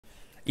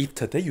if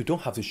today you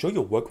don't have to show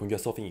your work when you're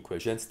solving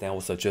equations, then I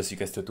would suggest you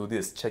guys to do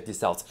this. Check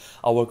this out.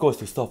 Our goal is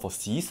to solve for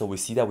c, so we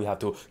see that we have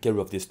to get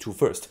rid of this 2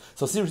 first.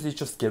 So seriously,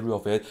 just get rid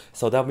of it.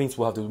 So that means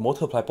we'll have to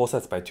multiply both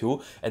sides by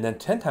 2, and then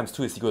 10 times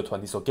 2 is equal to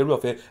 20, so get rid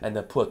of it, and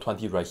then put a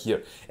 20 right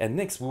here. And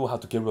next, we will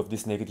have to get rid of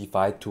this negative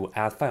 5 to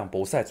add 5 on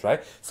both sides,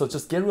 right? So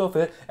just get rid of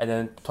it, and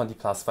then 20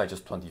 plus 5,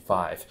 just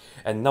 25.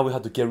 And now we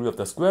have to get rid of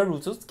the square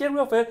root, just get rid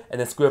of it,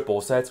 and then square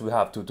both sides, we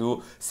have to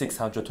do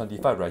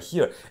 625 right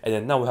here. And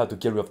then now we have to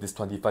get rid of this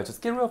 25,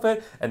 just get rid of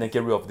it, and then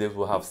get rid of this,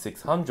 we'll have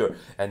 600.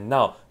 And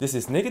now this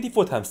is negative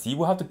 4 times c,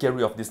 we'll have to get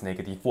rid of this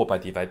negative 4 by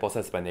dividing both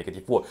sides by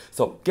negative 4.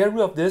 So get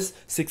rid of this,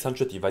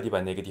 600 divided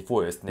by negative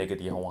 4 is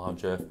negative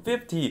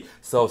 150.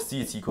 So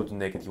c is equal to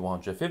negative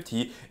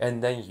 150,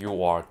 and then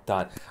you are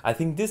done. I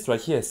think this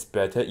right here is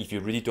better if you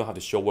really don't have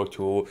to show work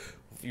to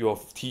your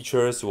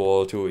teachers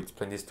or to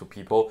explain this to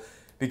people,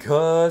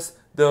 because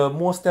the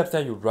more steps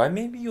that you write,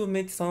 maybe you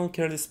make some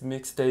careless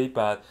mistake,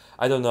 but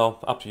I don't know,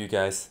 up to you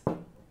guys.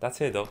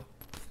 That's it though.